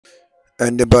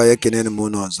Ndị be anyị ekene m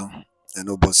unu ọzọ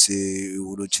n'ụbọchị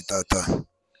uhuruchi tata.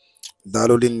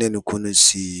 Daalụ nne unu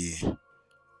si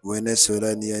wee na-esoro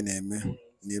anyị ihe na-eme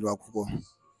n'iru akwụkwọ.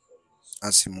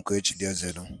 Asị m ka echi dị eze.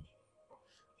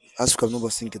 Asịkwa m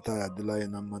n'ụbọchị nke taa ya adịla anyị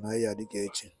na mma na anyị adị ka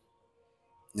echi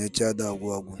na echi ada agwụ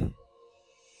agwụ.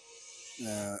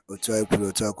 Otu anyị kwuru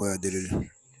otu akwa ya dịrịrị.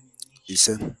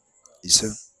 Ise ise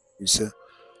ise.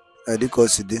 Dịka o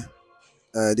si dị,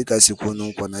 dịka si kwuo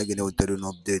n'ụkwa na anyị ga-ewetara unu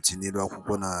ọpdeti n'iru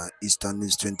akwụkwọ na Eastern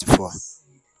News 24.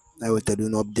 Na-ewetara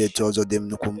unu ọpdeti ọzọ dị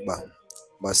nnukwu mkpa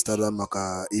gbasara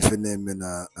maka ife na-eme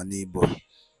na ala Igbo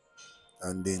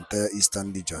and the entire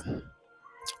Eastern region.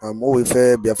 O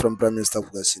ife Biafran Prime Minister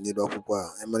kwugasị n'iru akwụkwọ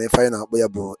a, mana ife anyị na-akpọ ya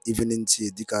bụ evening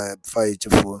tea dịka fai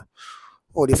chefuo.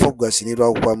 O ife kwugasị n'iru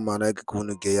akwụkwọ mma na ekike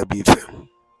unu ga ya bụ ife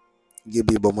gị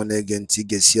bụ Igbo ma na-ege ntị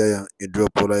ga-esia ya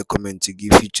ịdrọpụla kọmentị gị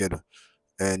ife ichere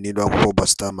n'iru akwụkwọ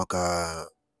gbasara maka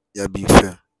ya bụ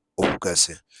ife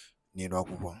okwugasị n'iru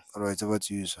akwụkwọ. Alright, over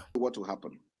to you, sir. What will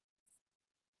happen?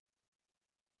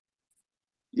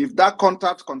 If that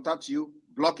contacts you,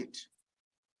 block it.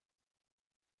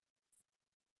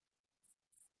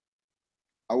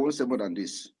 I won't say more than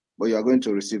this, but you are going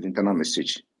to receive internal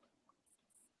message.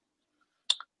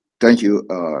 Thank you,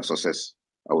 Success.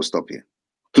 I will stop here.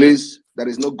 Please, there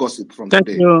is no gossip from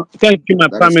today. Thank you, my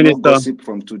Prime Minister. No gossip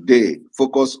from today.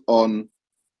 Focus on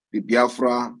the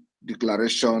Biafra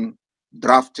declaration,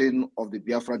 drafting of the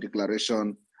Biafra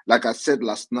declaration. Like I said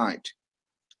last night,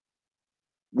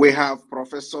 we have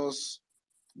professors,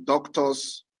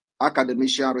 doctors,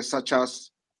 academicians,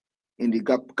 researchers in the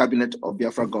cabinet of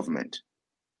Biafra government.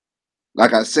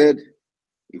 Like I said,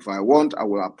 if I want, I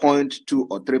will appoint 2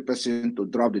 or 3 persons to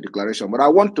draft the declaration, but I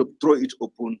want to throw it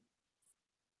open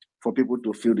for people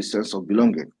to feel the sense of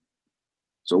belonging.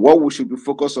 So what we should be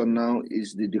focused on now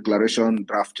is the declaration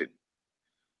drafting.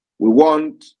 We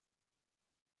want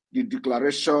the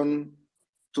declaration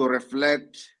to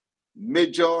reflect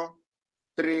major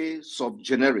 3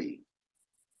 subgeneri,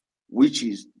 which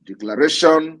is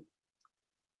declaration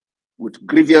with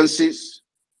grievances.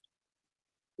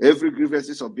 Every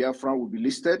grievances of Biafra will be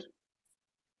listed.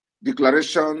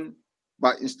 Declaration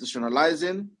by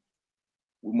institutionalizing.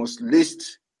 We must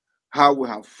list how we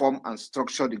have formed and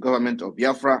structured the government of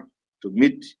Biafra to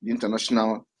meet the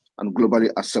international and globally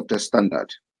accepted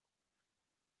standard.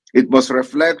 It must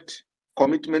reflect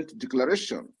commitment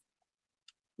declaration,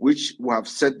 which we have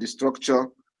set the structure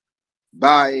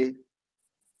by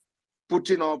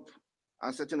putting up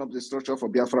and setting up the structure for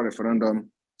Biafra referendum,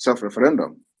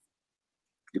 self-referendum,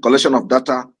 the collection of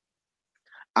data,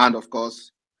 and of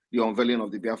course, the unveiling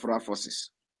of the Biafra forces.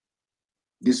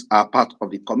 These are part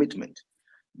of the commitment.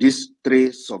 These 3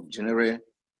 subgeneri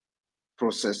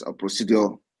process or procedure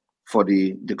for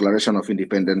the declaration of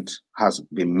independence has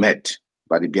been met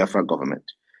by the Biafra government.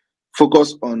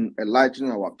 Focus on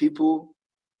enlightening our people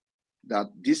that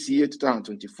this year,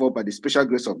 2024, by the special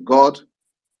grace of God,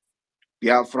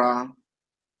 Biafra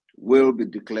will be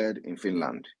declared in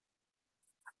Finland.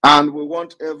 And we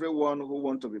want everyone who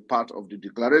wants to be part of the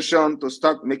declaration to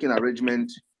start making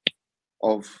arrangements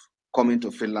of coming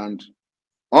to Finland,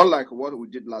 unlike what we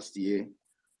did last year,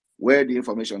 where the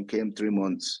information came 3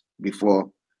 months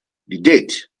before the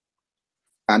date,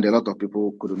 and a lot of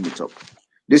people couldn't meet up.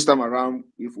 This time around,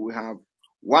 if we have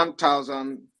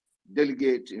 1,000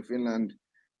 delegates in Finland,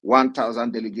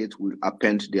 1,000 delegates will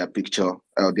append their picture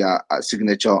or their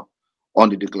signature on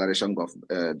the declaration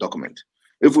document.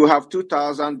 If we have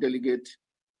 2,000 delegates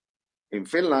in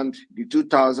Finland, the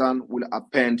 2,000 will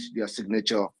append their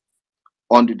signature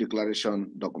on the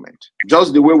declaration document.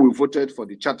 Just the way we voted for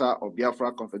the Charter of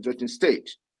Biafra Confederating State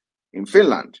in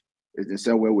Finland is the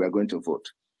same way we are going to vote.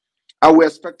 And we're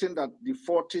expecting that the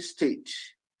 40 states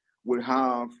will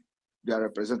have their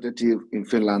representative in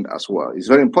Finland as well. It's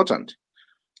very important.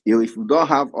 If we don't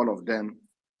have all of them,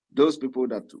 those people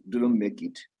that didn't make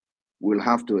it will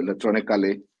have to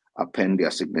electronically append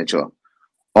their signature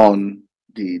on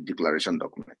the declaration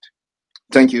document.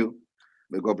 Thank you.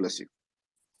 May God bless you.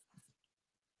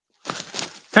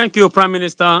 Thank you, Prime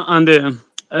Minister. And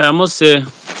I must say,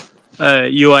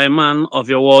 you are a man of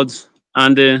your words.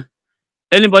 And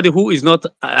anybody who is not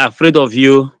afraid of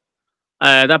you,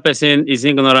 that person is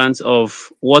ignorant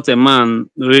of what a man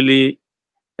really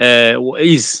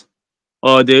is,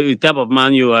 or the type of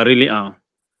man you are really are.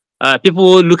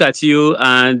 People look at you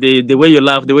and the way you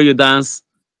laugh, the way you dance.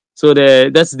 So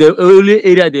that's the only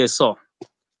area they saw.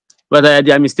 But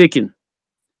they are mistaken.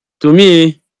 To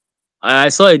me, I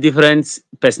saw a different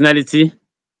personality,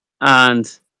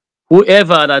 and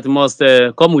whoever that must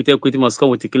come with equity must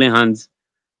come with a clean hand.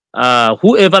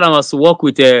 Whoever that must work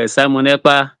with Simon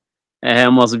EKPA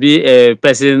must be a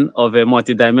person of a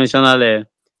multidimensional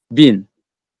being.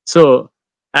 So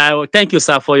I will thank you,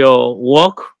 sir, for your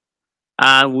work,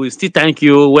 and we'll still thank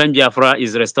you when Biafra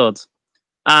is restored.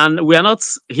 And we are not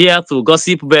here to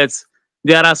gossip, but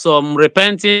there are some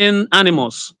repenting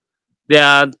animals. They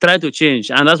are trying to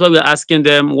change, and that's why we're asking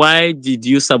them, why did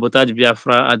you sabotage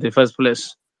Biafra at the first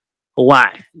place?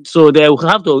 Why? So they will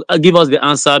have to give us the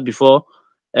answer before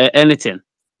anything.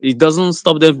 It doesn't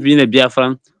stop them being a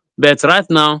Biafran. But right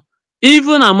now,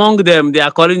 even among them, they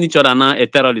are calling each other now a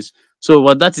terrorist. So,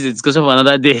 but that is a discussion for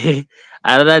another day.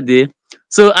 Another day.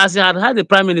 So, as you had had the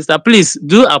prime minister, please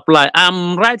do apply.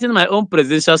 I'm writing my own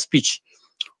presidential speech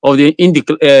of the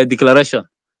declaration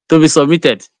to be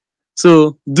submitted.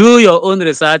 So, do your own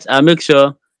research and make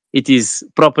sure it is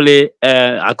properly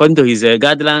according to his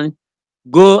guideline.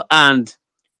 Go and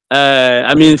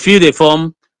fill the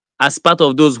form as part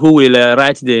of those who will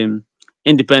write the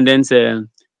independence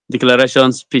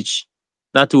declaration speech.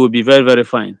 That will be very, very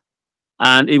fine.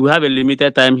 And it will have a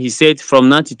limited time. He said from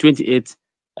now to 28,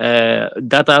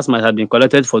 data might have been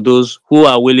collected for those who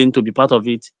are willing to be part of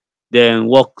it. Then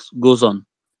work goes on.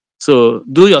 So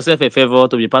do yourself a favor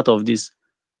to be part of this.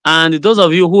 And those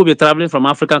of you who will be traveling from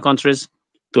African countries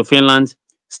to Finland,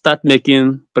 start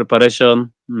making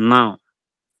preparation now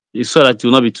so that it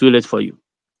will not be too late for you.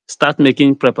 Start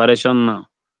making preparation now.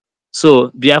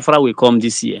 So Biafra will come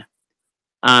this year.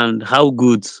 And how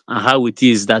good and how it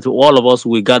is that all of us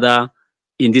will gather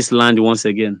in this land once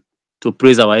again to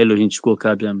praise our Elohim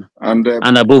Chukwuka Abiyama.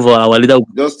 And above all, our leader.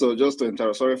 Just to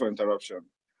interrupt, sorry for interruption.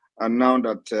 And now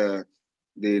that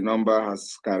the number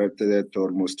has corrected to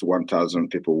almost 1,000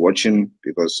 people watching,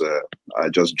 because I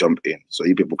just jumped in, so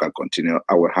you people can continue.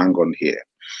 I will hang on here.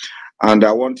 And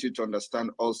I want you to understand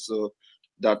also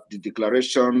that the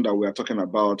declaration that we are talking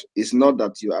about is not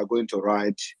that you are going to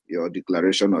write your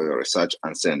declaration or your research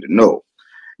and send. No.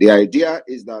 The idea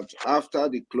is that after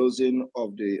the closing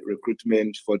of the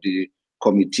recruitment for the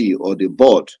committee or the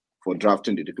board for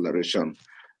drafting the declaration,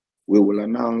 we will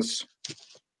announce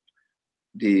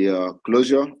the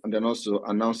closure, and then also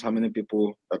announce how many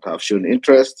people that have shown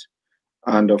interest,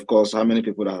 and of course, how many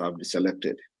people that have been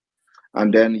selected.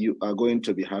 And then you are going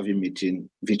to be having meeting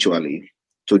virtually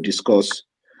to discuss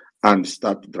and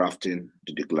start drafting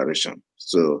the declaration.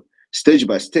 So stage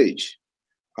by stage,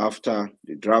 after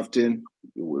the drafting,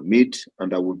 you will meet,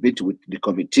 and I will meet with the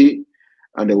committee,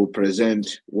 and they will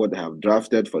present what they have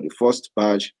drafted for the first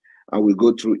batch, and we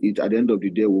go through it. At the end of the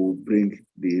day, we will bring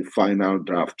the final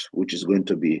draft, which is going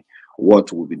to be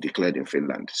what will be declared in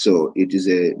Finland. So it is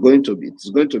going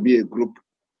to be a group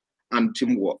and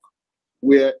teamwork,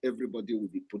 where everybody will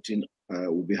be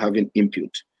will be having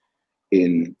input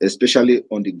in, especially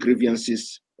on the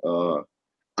grievances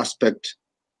aspect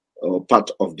or part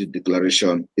of the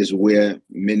declaration, is where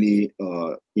many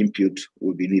input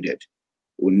will be needed.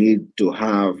 We need to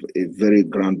have a very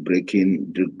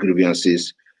groundbreaking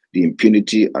grievances, the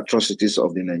impunity, atrocities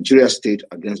of the Nigeria state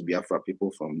against Biafra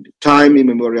people from the time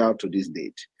immemorial to this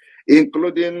date,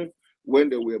 including when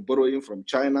they were borrowing from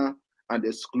China and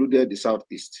excluded the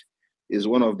Southeast, is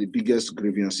one of the biggest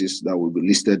grievances that will be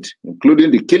listed, including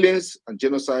the killings and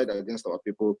genocide against our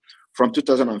people from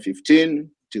 2015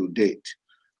 till date.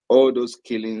 All those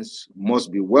killings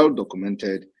must be well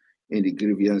documented in the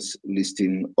grievance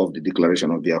listing of the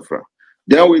Declaration of Biafra.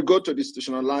 Then we go to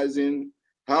institutionalizing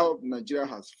how Nigeria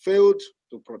has failed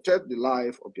to protect the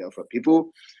life of Biafra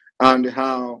people, and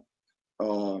how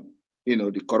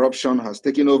the corruption has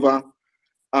taken over,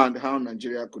 and how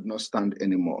Nigeria could not stand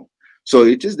anymore. So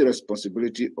it is the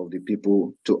responsibility of the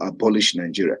people to abolish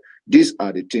Nigeria. These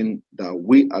are the things that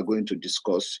we are going to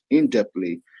discuss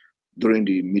in-depthly during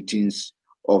the meetings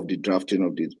of the drafting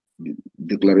of the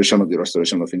Declaration of the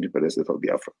Restoration of Independence of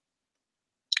Biafra.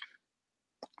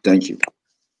 Thank you.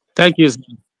 Thank you.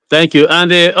 Thank you.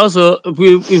 And also, if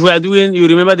we are doing, you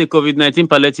remember the COVID-19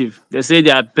 palliative? They say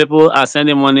that people are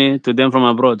sending money to them from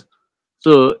abroad.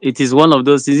 So it is one of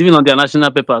those things, even on their national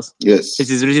papers. Yes. It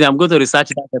is written. I'm going to research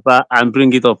that paper and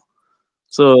bring it up.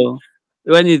 So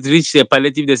when it reaches a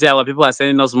palliative, they say our people are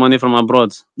sending us money from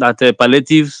abroad. That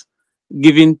palliatives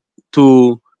given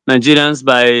to Nigerians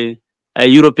by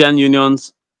European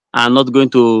unions are not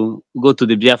going to go to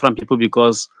the Biafran people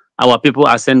because our people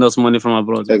are sending us money from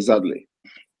abroad. Exactly.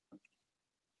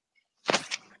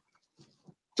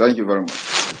 Thank you very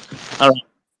much. All right.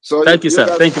 So thank you, sir.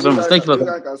 Thank you very much. Thank you. You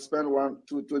guys can spend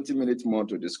 20 minutes more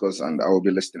to discuss, and I will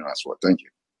be listening as well. Thank you.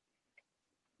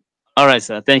 All right,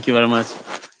 sir. Thank you very much.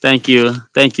 Thank you.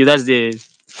 Thank you. That's the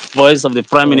voice of the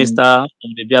Prime Minister of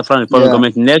the Biafran Republic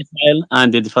government in exile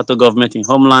and the de facto government in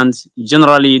homeland,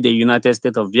 generally the United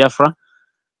States of Biafra.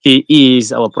 he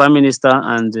is our Prime Minister,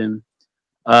 and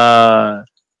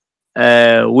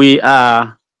we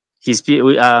are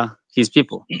we are his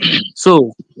people.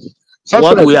 So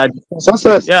what Success, we are,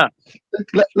 success. yeah.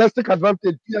 Let's take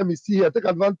advantage. PM is here. Take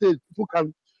advantage. People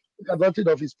can take advantage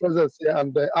of his presence here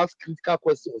and ask critical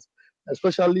questions,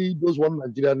 especially those one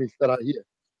Nigerians that are here.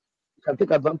 You can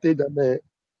take advantage and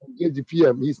engage the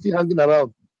PM. He's still hanging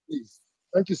around. Please.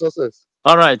 Thank you, success.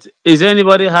 All right. Is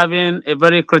anybody having a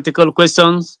very critical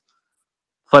questions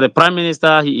for the Prime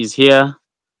Minister? He is here.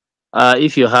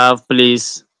 If you have,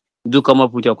 please do come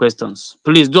up with your questions.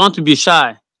 Please don't be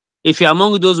shy. If you're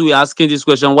among those who are asking this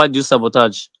question, why do you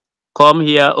sabotage? Come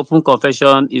here. Open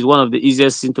confession is one of the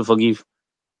easiest things to forgive.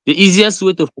 The easiest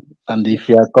way to forgive. And if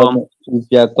you are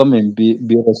coming, be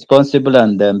responsible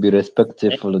and be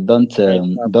respectful. Don't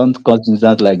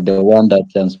constant like the one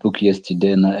that spoke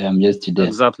yesterday. Yesterday.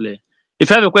 Exactly. If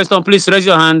you have a question, please raise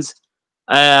your hands.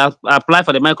 Apply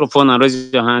for the microphone and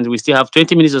raise your hand. We still have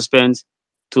 20 minutes to spend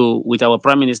with our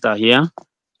Prime Minister here.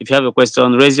 If you have a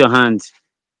question, raise your hand.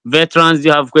 Veterans, do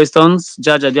you have questions?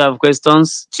 Jaja, do you have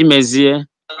questions? Chimezie.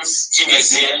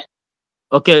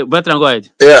 Okay, veteran, go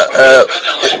ahead.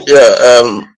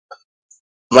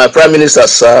 My Prime Minister,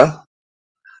 sir.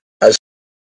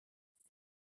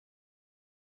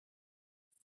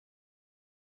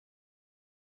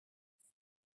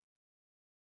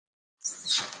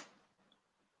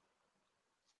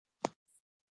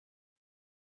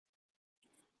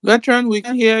 Veteran, we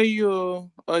can hear you.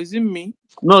 Or is it me?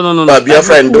 No.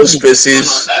 BIAFRA in those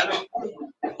spaces,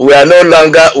 we are no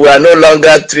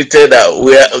longer treated.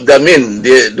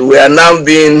 We are now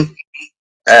being.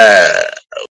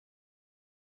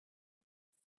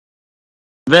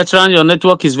 Veteran, your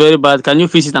network is very bad. Can you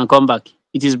fix it and come back?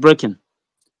 It is breaking.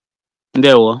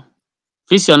 There we go.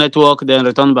 Fix your network, then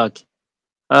return back.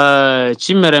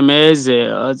 Chimeremeze,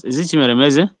 is it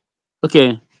Chimeremeze?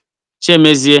 Okay.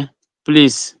 Chimezie,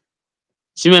 please.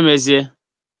 Chimezie.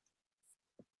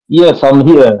 Yes, I'm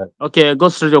here. Okay, go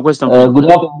straight to your question. Good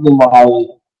afternoon,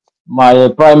 my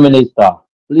Prime Minister.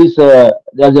 Please,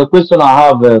 there's a question I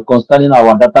have concerning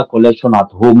our data collection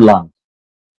at homeland.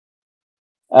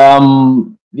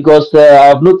 Because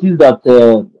I've noticed that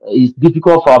it's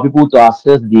difficult for people to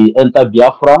access the enter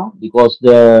Biafra because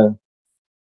the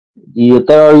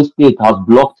terrorist state has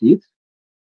blocked it.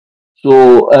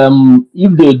 So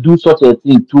if they do such a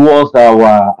thing towards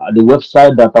the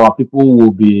website that our people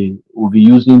will be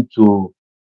using to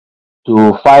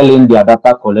file in their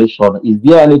data collection, is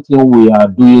there anything we are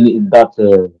doing in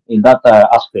that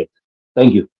aspect?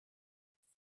 Thank you.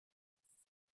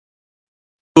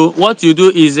 So what you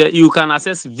do is you can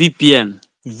access VPN.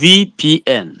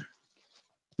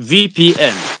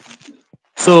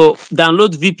 So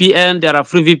download VPN. There are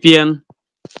free VPN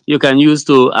you can use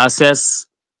to access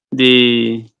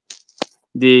the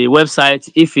website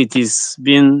if it is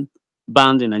being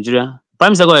banned in Nigeria. Prime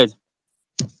Minister, go ahead.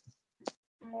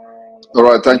 All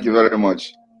right, thank you very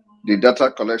much. The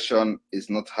data collection is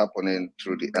not happening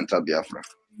through the Enter Biafra.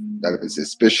 There is a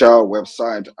special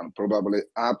website and probably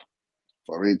app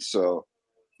for it, so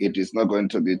it is not going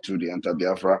to be through the Enter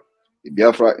Biafra. The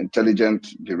Biafra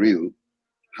Intelligence Bureau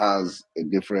has a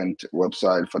different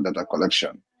website for data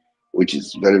collection, which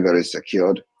is very, very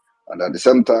secured. And at the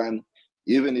same time,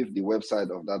 even if the website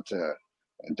of that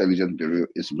Intelligence Bureau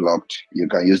is blocked, you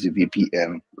can use the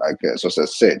VPN, like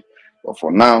Success said. But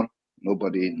for now,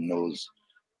 nobody knows.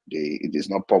 It is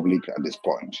not public at this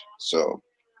point. So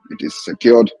it is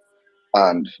secured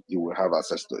and you will have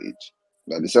access to it.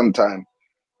 But at the same time,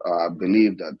 I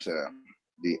believe that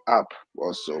the app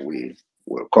also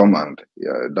will come and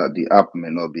that the app may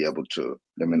not be able to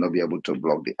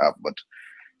block the app, but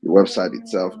the website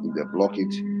itself, if they block it,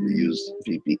 we use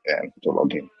VPN to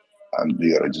log in and do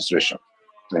your registration.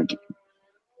 Thank you.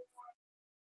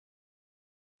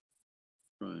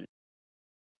 Right.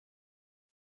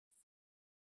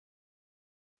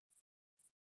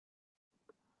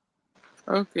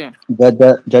 Okay.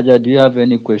 Jaja, do you have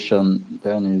any question?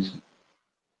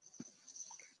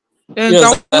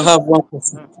 Yes, I have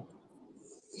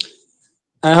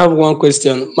one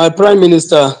question. My Prime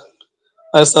Minister,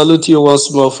 I salute you once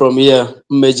more from here,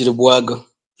 Mmejiri Buago,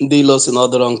 ndị ilo si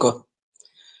n'ọdụrụ nkọ.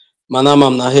 Mana ama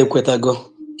m na ha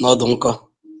ekwetago n'ọdụ nkọ.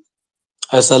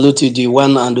 I salute you, the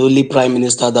one and only Prime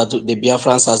Minister that the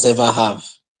Biafrans has ever have.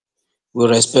 We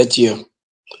respect you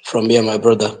from here, my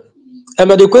brother.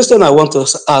 But the question I want to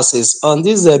ask is, on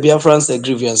these Biafrans'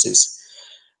 grievances,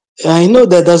 I know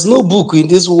that there's no book in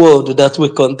this world that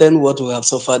will contain what we have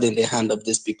suffered in the hand of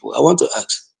these people. I want to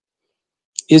ask,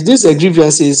 is this a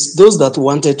grievances, those that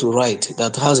wanted to write,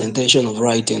 that has intention of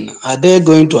writing, are they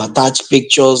going to attach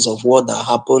pictures of what that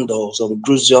happened or some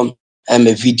gruesome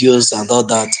videos and all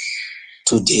that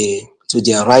to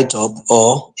their write-up,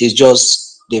 or is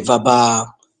just the verbal,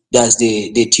 that's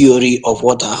the theory of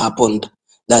what happened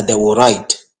that they will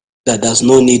write, that there's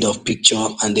no need of picture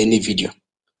and any video?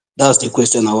 That's the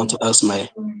question I want to ask my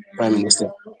Prime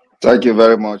Minister. Thank you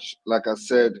very much. Like I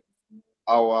said,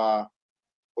 our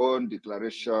own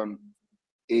declaration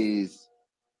is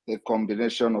a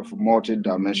combination of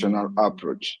multi-dimensional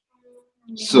approach.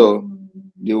 So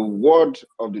the word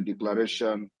of the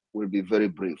declaration will be very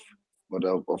brief, but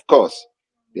of course,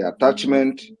 the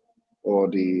attachment or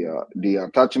the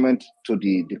attachment to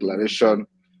the declaration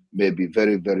may be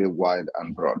very, very wide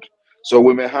and broad. So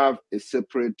we may have a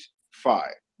separate file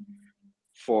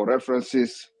for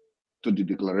references to the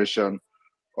declaration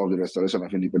of the restoration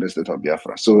of independent state of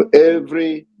Biafra. So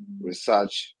every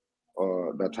research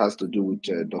that has to do with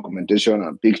documentation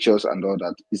and pictures and all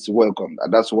that is welcome.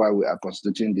 And that's why we are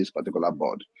constituting this particular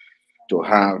board, to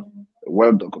have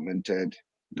well-documented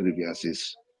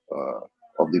grievances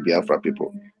of the Biafra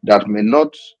people that may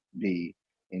not be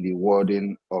in the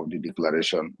wording of the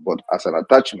declaration, but as an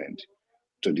attachment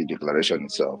to the declaration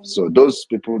itself. So those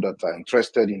people that are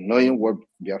interested in knowing what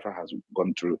Biafra has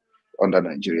gone through under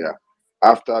Nigeria,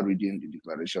 after reading the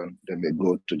declaration, they may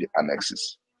go to the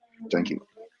annexes. Thank you.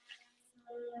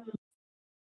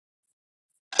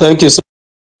 Thank you so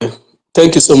much.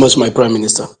 Thank you so much, my Prime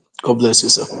Minister. God bless you,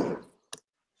 sir.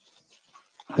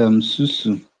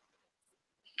 Susu.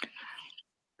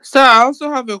 Sir, I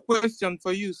also have a question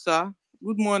for you, sir.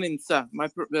 Good morning, sir, my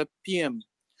PM.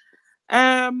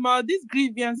 These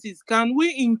grievances, can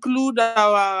we include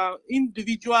our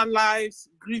individual lives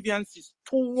grievances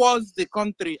towards the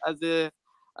country as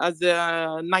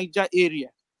a Niger area?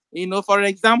 You know, for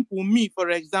example,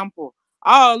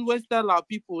 I always tell our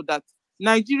people that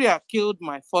Nigeria killed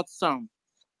my fourth son.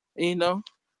 You know,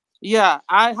 yeah,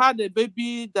 I had a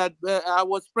baby that I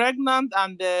was pregnant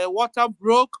and the water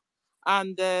broke,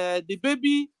 and the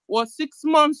baby was 6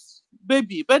 months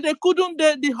baby, but they couldn't.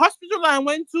 The hospital I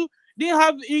went to didn't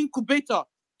have incubator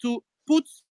to put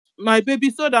my baby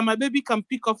so that my baby can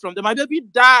pick up from them. My baby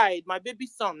died. My baby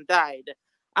son died,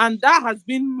 and that has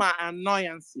been my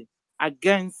annoyance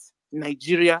against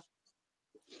Nigeria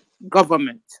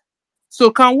government.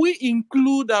 So can we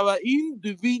include our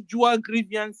individual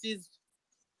grievances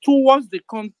towards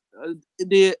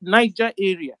the Niger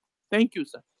area? Thank you,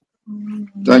 sir.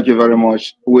 Thank you very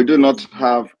much. We do not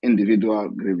have individual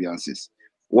grievances.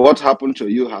 What happened to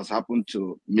you has happened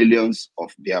to millions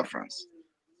of Biafrans.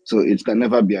 So it can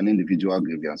never be an individual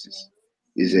grievances.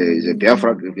 It's a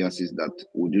Biafra grievances that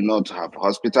we do not have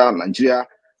hospital. Nigeria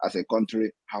as a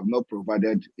country have not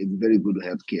provided a very good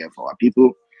health care for our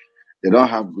people. They don't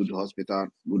have good hospital,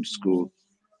 good school,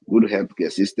 good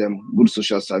healthcare system, good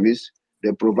social service.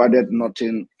 They provided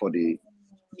nothing for the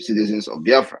citizens of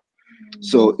Biafra.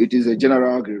 So it is a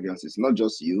general grievance. It's not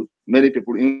just you. Many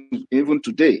people, even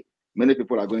today, many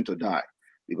people are going to die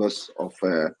because of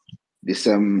the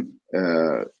same,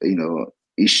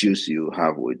 issues you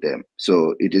have with them.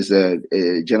 So it is a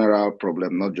general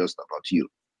problem, not just about you.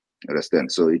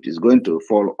 Understand? So it is going to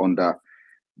fall under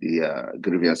the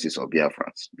grievances of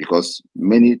Biafrans, because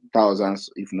many thousands,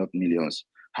 if not millions,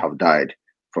 have died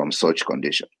from such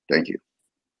condition. Thank you.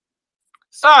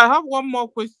 Sir, I have one more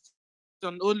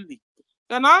question only.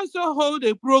 Can I also hold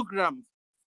a program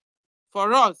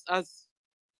for us as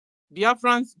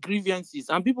Biafrans' grievances,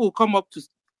 and people will come up to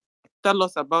tell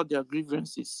us about their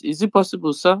grievances? Is it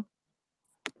possible, sir?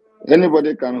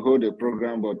 Anybody can hold a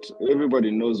program, but everybody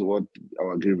knows what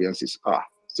our grievances are.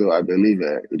 So I believe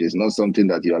it is not something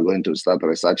that you are going to start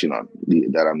researching on.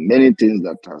 There are many things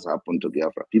that has happened to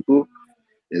Biafra people,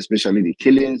 especially the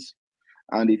killings.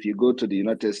 And if you go to the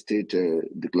United States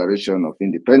Declaration of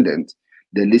Independence,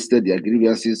 they listed their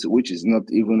grievances, which is not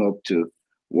even up to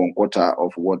 1/4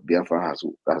 of what Biafra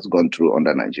has gone through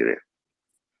under Nigeria.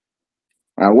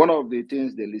 And one of the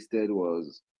things they listed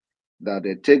was that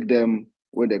they take them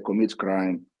when they commit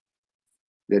crime,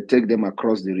 they take them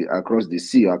across the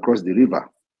sea, across the river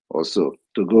also,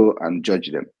 to go and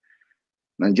judge them.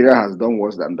 Nigeria has done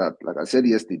worse than that. Like I said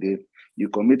yesterday, you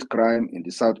commit crime in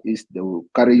the southeast, they will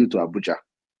carry you to Abuja,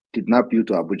 kidnap you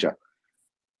to Abuja.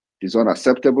 It is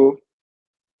unacceptable.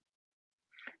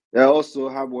 They also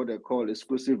have what they call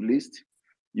exclusive list.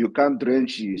 You can't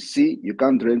drench your sea, you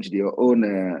can't drench your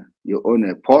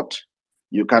own port.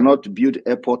 You cannot build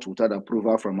airport without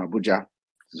approval from Abuja.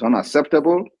 It's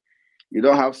unacceptable. You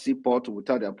don't have seaport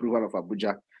without the approval of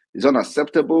Abuja. It's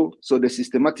unacceptable. So they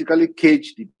systematically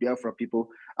cage the Biafra people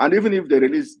And even if they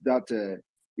release that,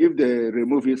 if they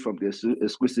remove it from the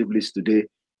exclusive list today,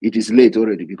 it is late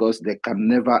already, because they can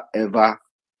never ever,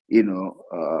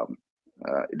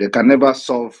 they can never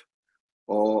solve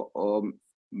or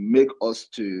make us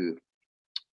to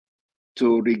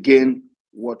regain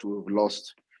what we've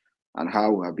lost and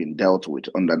how we have been dealt with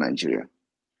under Nigeria.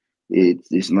 It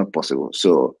is not possible.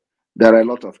 So there are a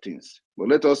lot of things, but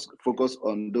let us focus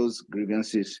on those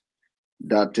grievances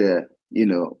that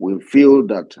we feel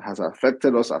that has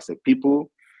affected us as a people,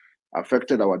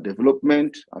 affected our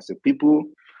development as a people,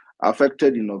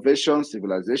 affected innovation,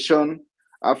 civilization,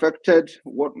 affected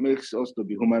what makes us to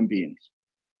be human beings.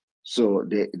 So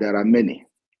there are many.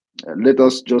 Let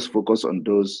us just focus on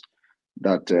those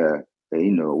that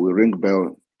will ring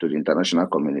bell to the international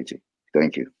community.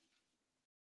 Thank you.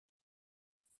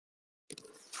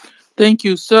 Thank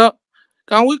you, sir.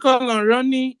 Can we call on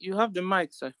Ronnie? You have the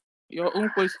mic, sir. Your own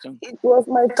question. It was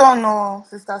my turn,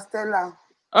 Sister Stella.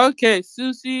 Okay,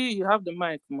 Susie, you have the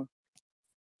mic, ma.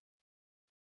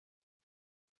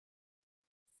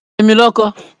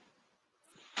 Emiloko.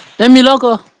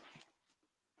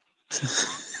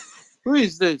 Who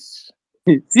is this?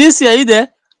 Sisi, are you there?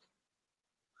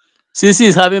 Sisi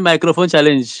is having microphone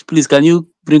challenge. Please, can you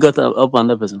bring up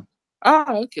another person?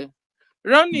 Okay.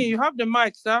 Ronnie, you have the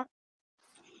mic, sir.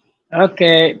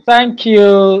 Okay, thank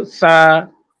you, sir.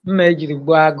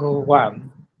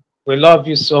 One. We love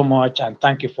you so much, and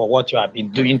thank you for what you have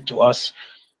been doing to us.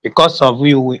 Because of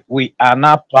you, we are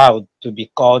now proud to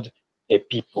be called a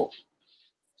people.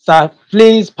 Sir,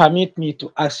 please permit me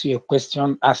to ask you a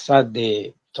question after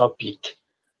the topic.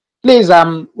 Please,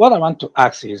 what I want to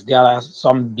ask is, there are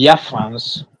some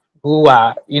Biafrans who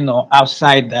are,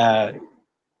 outside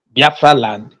Biafra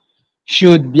land.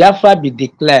 Should Biafra be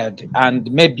declared,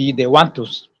 and maybe they want to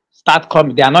start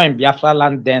coming, they are not in Biafra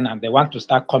land then, and they want to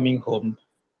start coming home,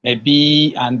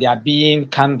 maybe, and they are being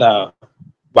kind of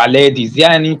waylaid. Is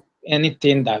there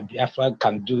anything that Biafra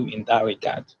can do in that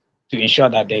regard to ensure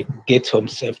that they get home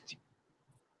safety?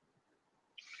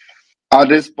 At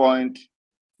this point,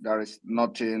 there is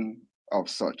nothing of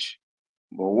such.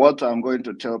 But what I'm going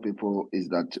to tell people is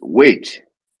that wait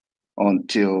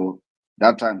until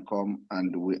that time comes,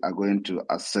 and we are going to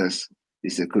assess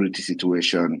the security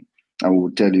situation, and we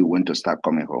will tell you when to start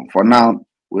coming home. For now,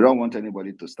 we don't want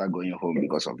anybody to start going home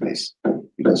because of this,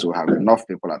 because we have enough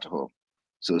people at home.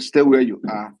 So stay where you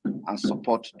are and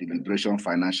support the liberation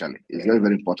financially. It's very,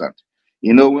 very important.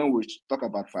 When we talk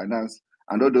about finance,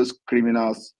 and all those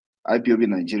criminals, IPOB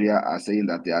Nigeria, are saying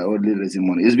that they are only raising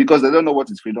money, it's because they don't know what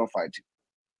is freedom fighting.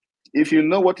 If you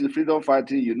know what is freedom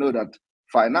fighting, you know that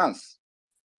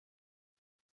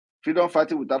freedom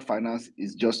fighting without finance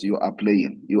is just you are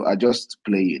playing. You are just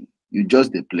playing. You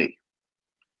just they play.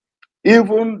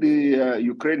 Even the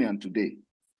Ukrainian today,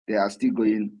 they are still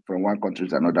going from one country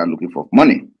to another looking for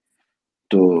money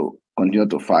to continue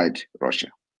to fight Russia.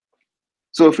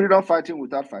 So freedom fighting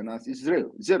without finance is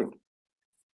zero.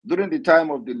 During the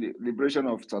time of the liberation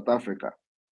of South Africa,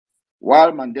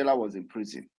 while Mandela was in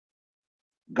prison,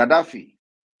 Gaddafi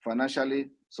financially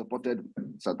supported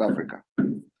South Africa.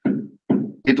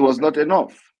 It was not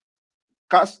enough.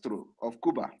 Castro of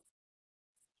Cuba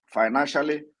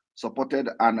financially supported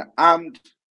and armed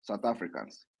South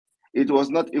Africans. It was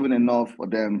not even enough for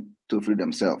them to free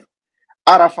themselves.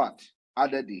 Arafat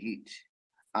added the heat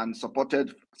and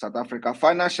supported South Africa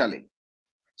financially.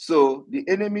 So the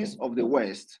enemies of the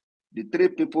West, the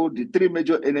three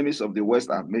major enemies of the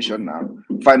West I've mentioned now,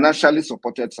 financially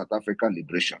supported South African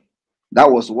liberation.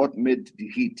 That was what made the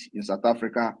heat in South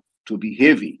Africa to be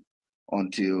heavy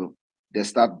until they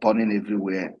start burning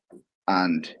everywhere,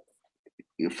 and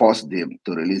it forced them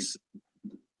to release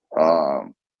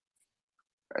Mandela.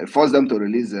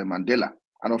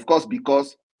 And of course,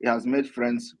 because he has made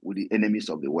friends with the enemies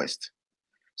of the West.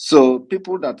 So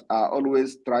people that are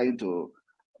always trying to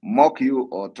mock you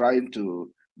or trying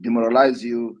to demoralize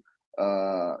you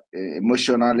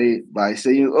emotionally by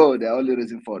saying, oh, they're only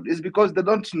raising funds, it's because they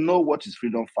don't know what is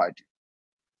freedom fighting.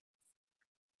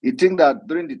 You think that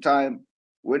during the time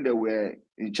when they were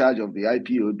in charge of the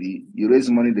IPOB, you raise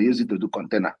money, they use it to do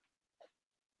container.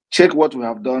 Check what we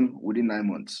have done within 9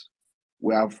 months.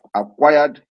 We have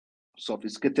acquired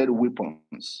sophisticated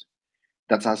weapons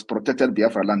that has protected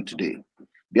Biafra land today.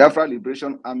 Biafra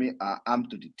Liberation Army are armed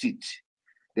to the teeth.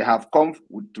 They have come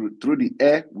through the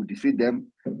air, we defeat them.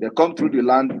 They come through the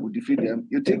land, we defeat them.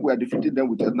 You think we are defeating them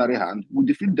with ordinary hand? We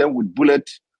defeat them with bullet,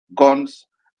 guns,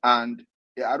 and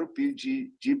the RPG,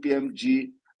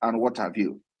 GPMG, and what have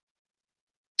you.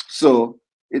 So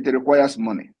it requires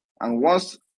money. And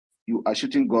once you are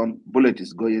shooting gun, bullet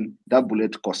is going, that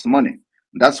bullet costs money.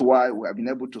 That's why we have been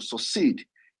able to succeed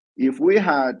If we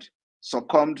had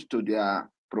succumbed to their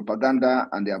propaganda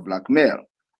and their blackmail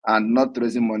and not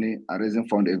raising money and raising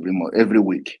funds every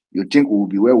week, you think we will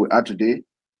be where we are today?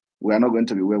 We are not going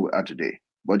to be where we are today.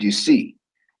 But you see,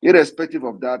 irrespective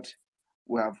of that,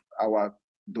 we have our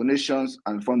donations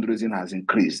and fundraising has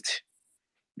increased.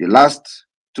 The last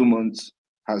 2 months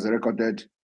has recorded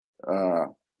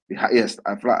the highest,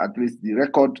 at least the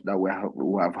record that we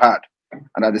have had.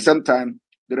 And at the same time,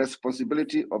 the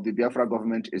responsibility of the Biafra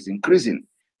government is increasing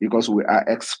because we are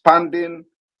expanding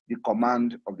the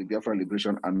command of the Biafra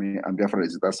Liberation Army and Biafra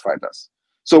Resistance Fighters.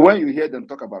 So when you hear them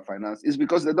talk about finance, it's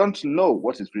because they don't know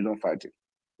what is freedom fighting.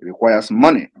 It requires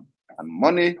money, and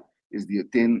money is the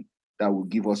thing that will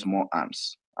give us more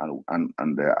arms and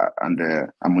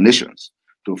ammunitions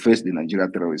to face the Nigeria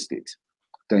terrorist state.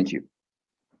 Thank you.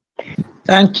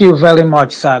 Thank you very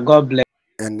much, sir. God bless.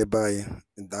 And by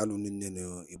Dalu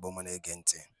Nino Ibomane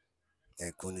Gente,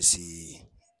 Kunisi,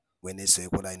 when they say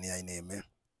what I name,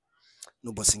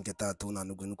 no bossing get out on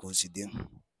Anugun consider,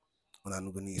 on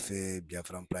Anugun Ife,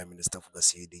 Biafran Prime Minister for the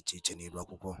CD, Chichen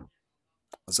Ibakuko.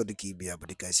 Also the key be a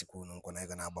Badikaisiku, no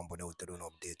Konagan Abambo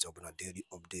update, or a daily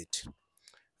update.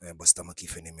 Bastamaki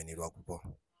Fenimeni Rakupo,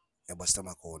 a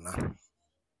Bastamakona,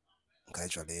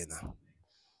 Kaichalena.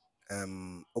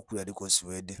 Okuya de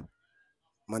Coswed.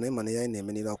 My name and name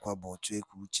any about 2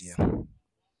 kuchia.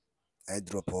 I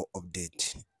drop or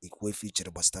update. Equal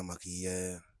feature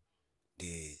Bastamaki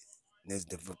the next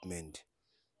development.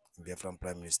 Biafran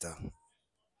Prime Minister.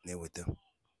 Newete.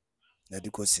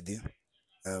 Nadiko City.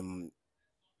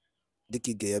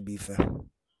 Diki Gaya Beef.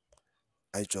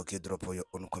 I choke drop your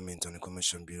own comment on the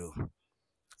Commission Bureau.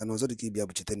 And also the key be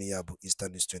able to Yabu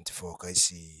Eastern is 24. I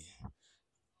see.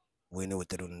 We know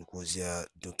what I don't Kozia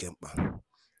do Kempa.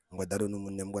 But I don't know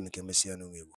when I'm going to come see